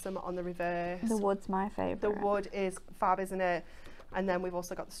blossom on the reverse. The wood's my favourite. The wood is fab, isn't it? And then we've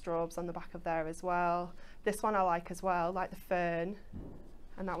also got the straws on the back of there as well. This one I like as well, like the fern.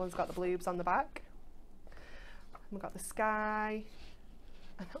 And that one's got the bloobs on the back. And we've got the sky.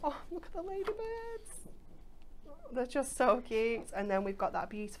 And oh, look at the ladybirds. They're just so cute. And then we've got that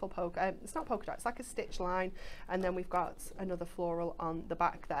beautiful polka, it's not polka dot, it's like a stitch line. And then we've got another floral on the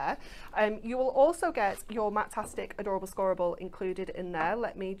back there. You will also get your Matastic Adorable Scoreable included in there.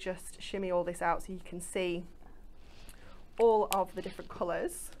 Let me just shimmy all this out so you can see all of the different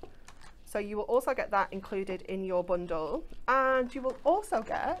colours. So you will also get that included in your bundle, and you will also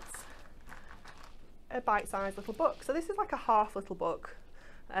get a bite-sized little book. So this is like a half little book.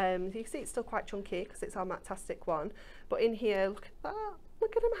 You can see it's still quite chunky because it's our Matastic one, but in here, look at that,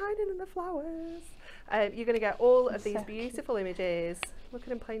 look at him hiding in the flowers. You're going to get all of these beautiful images. Look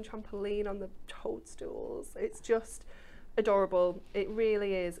at him playing trampoline on the toadstools. It's just adorable. It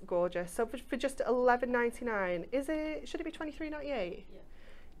really is gorgeous. So for just $11.99, should it be $23.98? Yeah.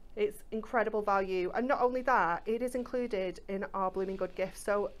 It's incredible value, and not only that, it is included in our Blooming Good gift.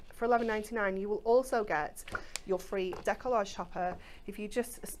 So for $11.99 you will also get your free decollage topper. If you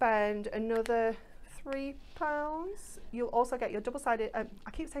just spend another £3, you'll also get your double-sided,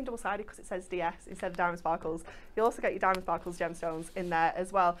 I keep saying double-sided because it says DS instead of Diamond Sparkles. You'll also get your Diamond Sparkles gemstones in there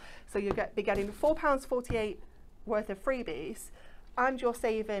as well. So you'll be getting £4.48 worth of freebies, and you're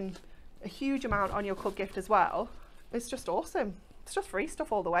saving a huge amount on your club gift as well. It's just awesome. It's just free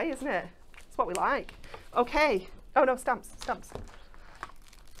stuff all the way, isn't it? It's what we like. Okay. Oh no, stamps.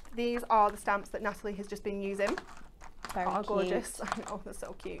 These are the stamps that Natalie has just been using. Very cute. Gorgeous. I know, they're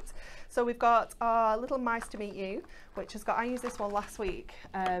so cute. So we've got our little Mice to Meet You, which has got, I used this one last week.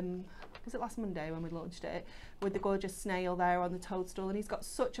 Was it last Monday when we launched it? With the gorgeous snail there on the toadstool, and he's got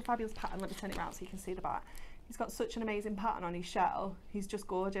such a fabulous pattern. Let me turn it around so you can see the back. He's got such an amazing pattern on his shell. He's just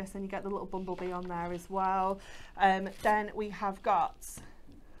gorgeous, and you get the little bumblebee on there as well. Then we have got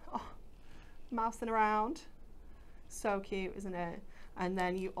mousing around. So cute, isn't it? And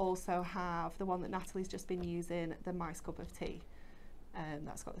then you also have the one that Natalie's just been using, the Mice Cup of Tea.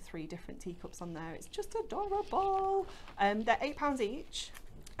 That's got the 3 different teacups on there. It's just adorable. They're £8 each,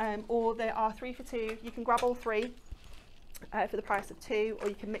 or they are 3 for £2. You can grab all 3. For the price of 2, or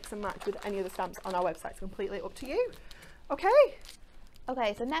you can mix and match with any of the stamps on our website. It's completely up to you. Okay.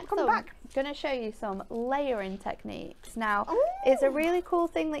 Okay, so next up, I'm going to show you some layering techniques. Now, it's a really cool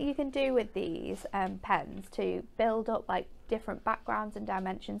thing that you can do with these pens to build up like different backgrounds and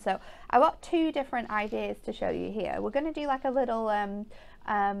dimensions. So I've got 2 different ideas to show you here. We're going to do like a little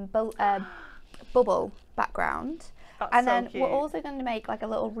bubble background. And then we're also going to make like a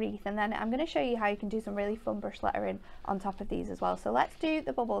little wreath, and then I'm going to show you how you can do some really fun brush lettering on top of these as well. So let's do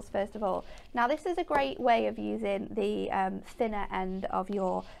the bubbles first of all. Now this is a great way of using the thinner end of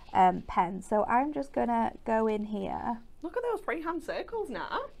your pen. So I'm just going to go in here. Look at those freehand circles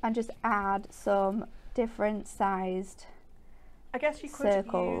now. And just add some different sized I guess you could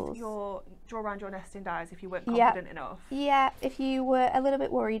use your draw around your nesting dies if you weren't confident enough. Yeah, if you were a little bit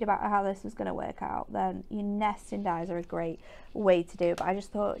worried about how this was going to work out, then your nesting dies are a great way to do it. But I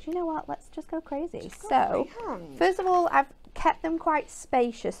just thought, you know what, let's just go crazy. So, first of all, I've kept them quite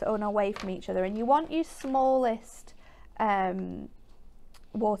spacious and away from each other, and you want your smallest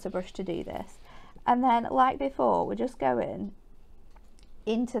water brush to do this. And then, like before, we're just going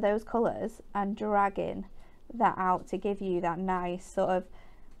into those colours and dragging that out to give you that nice sort of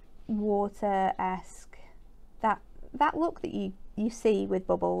water-esque, that look that you see with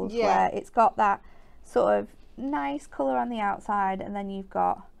bubbles, where it's got that sort of nice colour on the outside, and then you've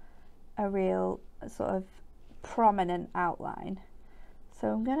got a real sort of prominent outline. So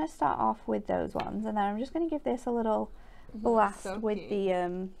I'm going to start off with those ones, and then I'm just going to give this a little blast with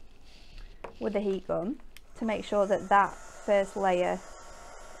the heat gun to make sure that that first layer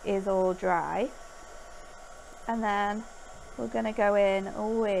is all dry. And then we're going to go in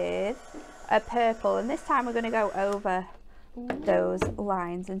with a purple, and this time we're going to go over those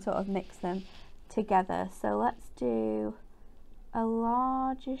lines and sort of mix them together. So let's do a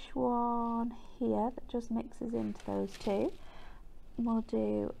largish one here that just mixes into those two. We'll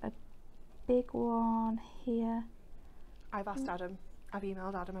do a big one here. I've asked Adam, I've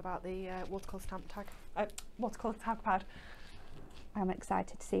emailed Adam about the watercolour stamp tag, watercolour tag pad. I'm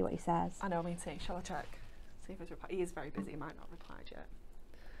excited to see what he says. I know, me too. Shall I check? See if he's replied. He is very busy, he might not have replied yet.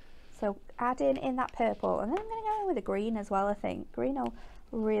 So add in that purple, and then I'm going to go in with a green as well, I think. Green will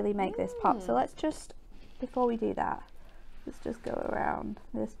really make this pop. So let's just, before we do that, let's just go around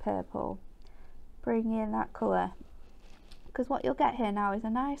this purple, bring in that colour. Because what you'll get here now is a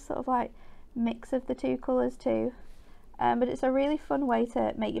nice sort of like mix of the two colours too. But it's a really fun way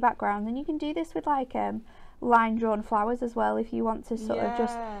to make your background, and you can do this with like line drawn flowers as well if you want to sort of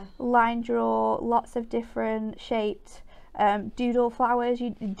just line draw lots of different shaped doodle flowers.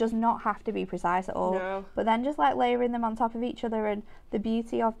 It does not have to be precise at all. No. But then just like layering them on top of each other, and the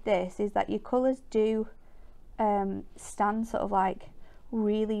beauty of this is that your colours do stand sort of like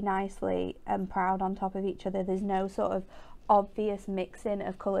really nicely and proud on top of each other. There's no sort of obvious mixing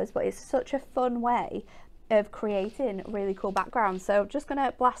of colours, but it's such a fun way of creating really cool backgrounds. So just going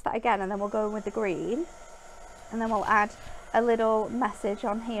to blast that again, and then we'll go in with the green, and then we'll add a little message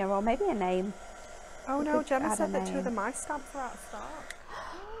on here, or maybe a name. Oh no, Gemma said that 2 of the My stamps are out of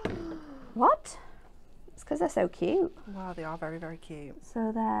stock. What? It's because they're so cute. Wow, they are very, very cute.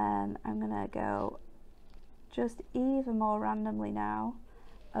 So then I'm going to go just even more randomly now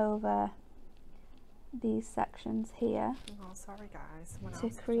over these sections here. Oh, sorry guys. To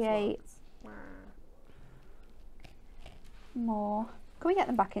create more. Can we get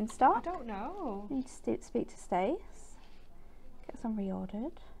them back in stock? I don't know. I need to speak to Stace. Get some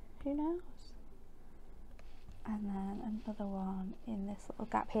reordered. Who knows? And then another one in this little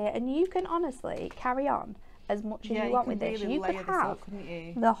gap here. And you can honestly carry on as much as you want with this. You could have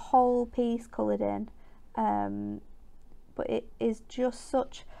the whole piece coloured in. But it is just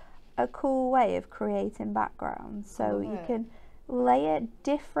such a cool way of creating backgrounds. So you can layer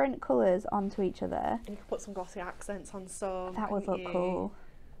different colours onto each other. And you can put some glossy accents on some. That would look cool.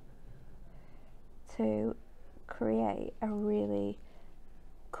 To create a really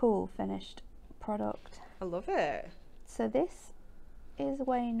cool finished product. I love it. So this is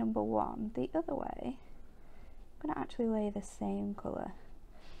way number 1. The other way, I'm going to actually lay the same colour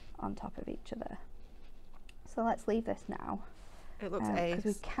on top of each other. So let's leave this now. It looks ace.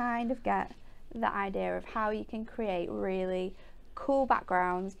 Because we kind of get the idea of how you can create really cool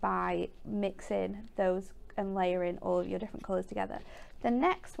backgrounds by mixing those and layering all of your different colours together. The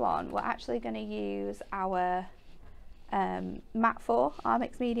next one, we're actually going to use our matte 4, our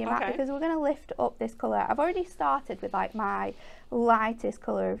mixed media matte, because we're going to lift up this colour. I've already started with like my lightest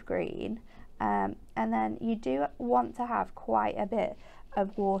colour of green, and then you do want to have quite a bit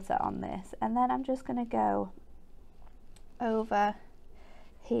of water on this, and then I'm just going to go over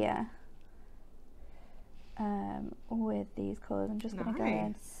here with these colours. I'm just going to go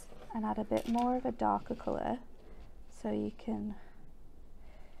in and add a bit more of a darker colour so you can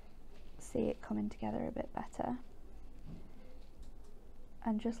see it coming together a bit better,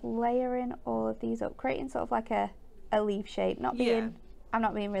 and just layering all of these up, creating sort of like a leaf shape. I'm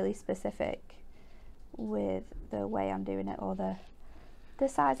not being really specific with the way I'm doing it, or the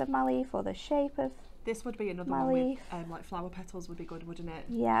size of my leaf, or the shape of this would be another my one leaf. With like flower petals would be good, wouldn't it?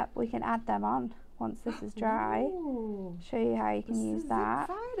 Yeah, we can add them on once this is dry. Ooh, show you how you can use that.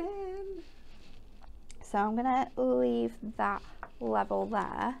 Exciting. So I'm gonna leave that level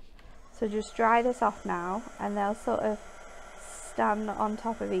there. So just dry this off now, and they'll sort of stand on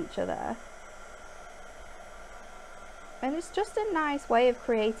top of each other. And it's just a nice way of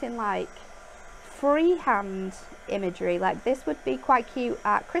creating like freehand imagery. Like this would be quite cute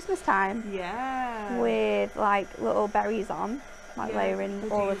at Christmas time. Yeah. With like little berries on, like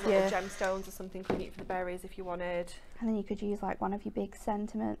layering all of your gemstones or something for the berries if you wanted. And then you could use like one of your big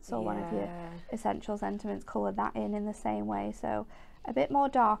sentiments or one of your essential sentiments, colour that in the same way. So a bit more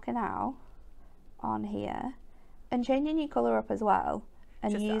darker now on here, and changing your colour up as well,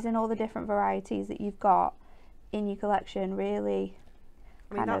 and just using all the different varieties that you've got in your collection. Really,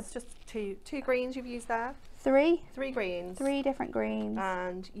 I mean, that's just two greens you've used there. Three greens. 3 different greens.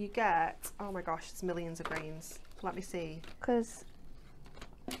 And you get, oh my gosh, there's millions of greens. Let me see. Because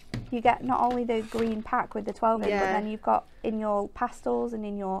you get not only the green pack with the 12 in, but then you've got in your pastels and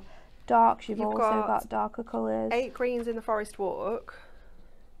in your darks, you've also got darker colours. 8 greens in the Forest Walk.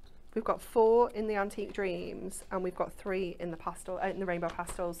 We've got 4 in the Antique Dreams, and we've got 3 in the pastel, in the Rainbow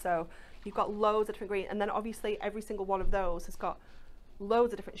Pastels. So you've got loads of different green, and then obviously every single one of those has got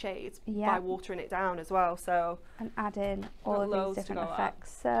loads of different shades by watering it down as well. So and adding all of these different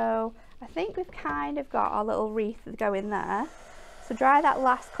effects. So I think we've kind of got our little wreath going there. So dry that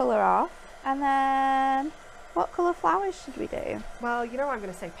last colour off, and then what colour flowers should we do? Well, you know I'm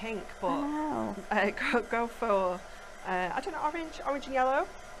going to say pink, but go for I don't know, orange and yellow.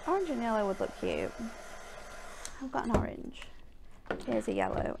 Orange and yellow would look cute. I've got an orange. Here's a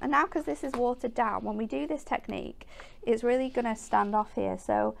yellow. And now, because this is watered down, when we do this technique, it's really going to stand off here.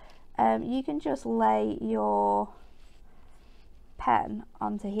 So you can just lay your pen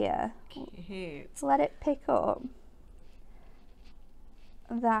onto here. Cute. Let it pick up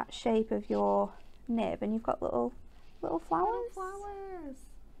that shape of your nib, and you've got little flowers.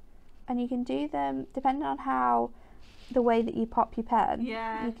 And you can do them depending on how the way that you pop your pen.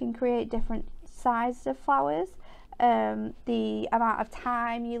 You can create different sizes of flowers. The amount of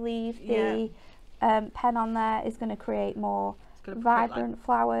time you leave the pen on there is going to create more vibrant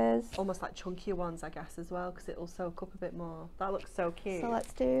flowers. Almost like chunkier ones, I guess, as well, because it'll soak up a bit more. That looks so cute. So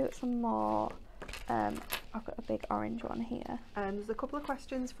let's do some more. I've got a big orange one here. There's a couple of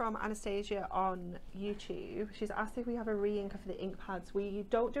questions from Anastasia on YouTube. She's asked if we have a re-inker for the ink pads. We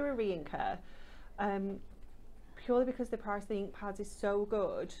don't do a re-inker, purely because the price of the ink pads is so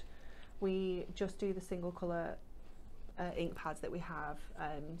good. We just do the single colour ink pads that we have,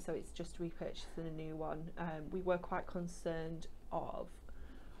 so it's just repurchasing a new one. We were quite concerned of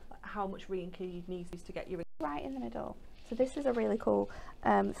how much re-inker you'd need to get your right in the middle. So this is a really cool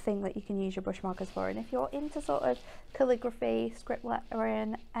thing that you can use your brush markers for, and if you're into sort of calligraphy, script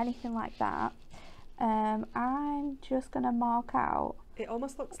lettering, anything like that, I'm just going to mark out it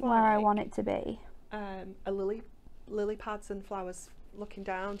almost looks where I want it to be. A lily pads and flowers looking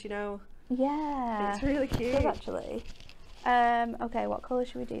down, do you know? Yeah, it's really cute. It is actually. Okay, what colour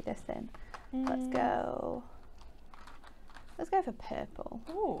should we do this in? Let's go for purple.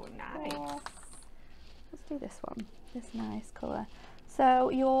 Oh, nice. Let's do this one, this nice colour. So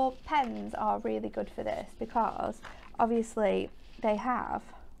your pens are really good for this, because obviously they have,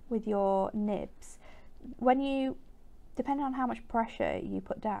 with your nibs, when you, depending on how much pressure you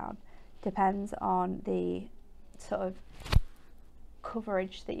put down, depends on the sort of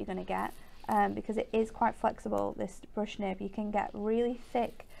coverage that you're going to get, because it is quite flexible, this brush nib. You can get really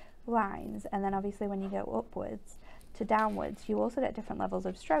thick lines, and then obviously when you go upwards to downwards, you also get different levels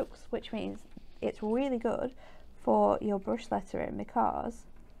of strokes, which means it's really good for your brush lettering, because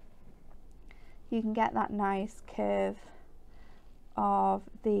you can get that nice curve of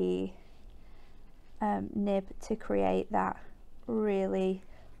the nib to create that really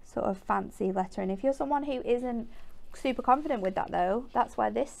sort of fancy lettering. If you're someone who isn't super confident with that, though, that's where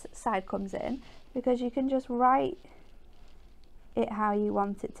this side comes in, because you can just write it how you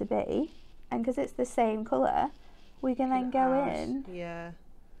want it to be, and because it's the same colour, we can then go in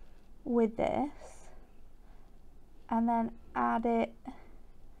with this and then add it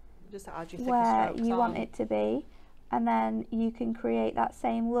just to add your where you want it to be, and then you can create that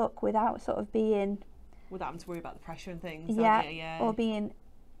same look without sort of being, without having to worry about the pressure and things. Or being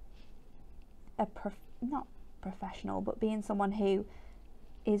a not professional, but being someone who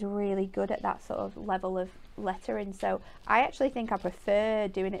is really good at that sort of level of lettering. So I actually think I prefer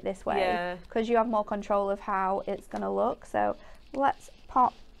doing it this way, because you have more control of how it's going to look. So let's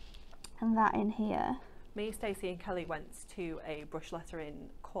pop that in here. Me, Stacey and Kelly went to a brush lettering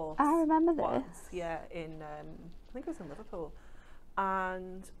course. I remember this. Once, in I think it was in Liverpool,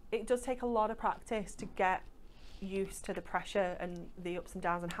 and it does take a lot of practice to get used to the pressure and the ups and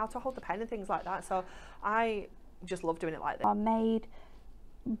downs and how to hold the pen and things like that. So I just love doing it like this. Are made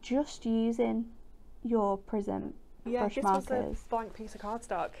just using your Prism brush markers. This was a blank piece of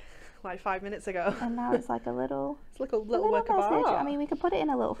cardstock like 5 minutes ago. And now it's like a little it's like a little work of art. I mean, we could put it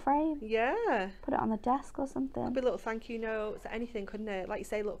in a little frame. Yeah. Put it on the desk or something. Could be little thank you notes, anything, couldn't it? Like you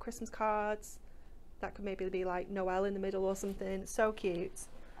say, little Christmas cards. That could maybe be like Noel in the middle or something. So cute.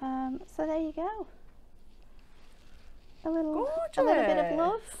 So there you go. A little bit of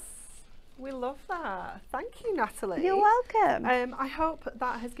love. We love that. Thank you, Natalie. You're welcome. I hope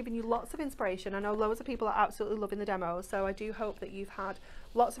that has given you lots of inspiration. I know loads of people are absolutely loving the demo, so I do hope that you've had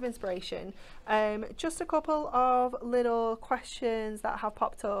lots of inspiration. Just a couple of little questions that have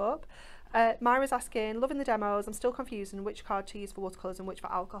popped up. Myra's asking, loving the demos, I'm still confused on which card to use for watercolours and which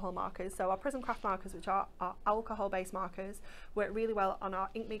for alcohol markers. So our Prism Craft markers, which are our alcohol based markers, work really well on our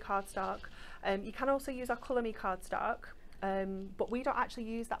Ink Me cardstock. You can also use our Colour Me cardstock, but we don't actually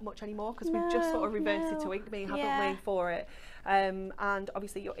use that much anymore because we've just sort of reverted to Ink Me, haven't we, for it. And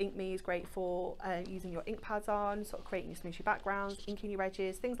obviously your Ink Me is great for using your ink pads on, sort of creating your smooshy backgrounds, inking your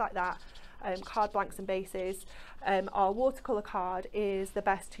edges, things like that. Card blanks and bases. Our watercolour card is the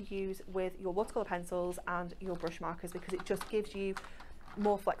best to use with your watercolour pencils and your brush markers because it just gives you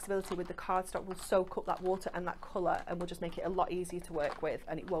more flexibility with the cardstock. Will soak up that water and that colour and will just make it a lot easier to work with,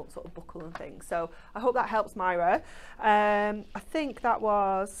 and it won't sort of buckle and things. So I hope that helps, Myra. I think that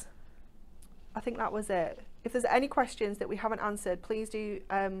was it. If there's any questions that we haven't answered, please do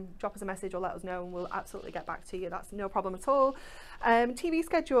drop us a message or let us know and we'll absolutely get back to you. That's no problem at all. TV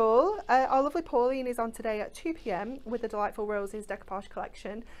schedule, our lovely Pauline is on today at 2 p.m. with the Delightful Roses decoupage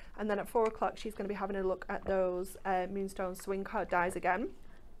collection, and then at 4 o'clock she's going to be having a look at those Moonstone swing card dies again.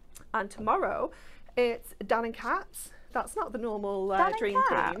 And tomorrow it's Dan and Kat's. That's not the normal dream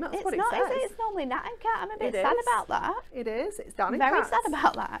team. That's what it says. It's normally Nat and Cat. I'm a bit sad about that. It is. It's Dan and Cat. Very Kat's. sad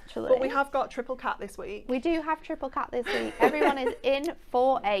about that, actually. But we have got Triple Cat this week. We do have Triple Cat this week. Everyone is in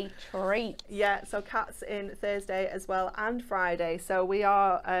for a treat. Yeah. So Cat's in Thursday as well and Friday. So we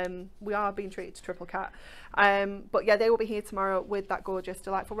are being treated to Triple Cat. But yeah, they will be here tomorrow with that gorgeous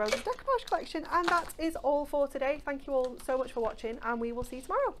Delightful Roses decoupage collection. And that is all for today. Thank you all so much for watching, and we will see you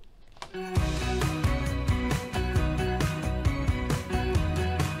tomorrow.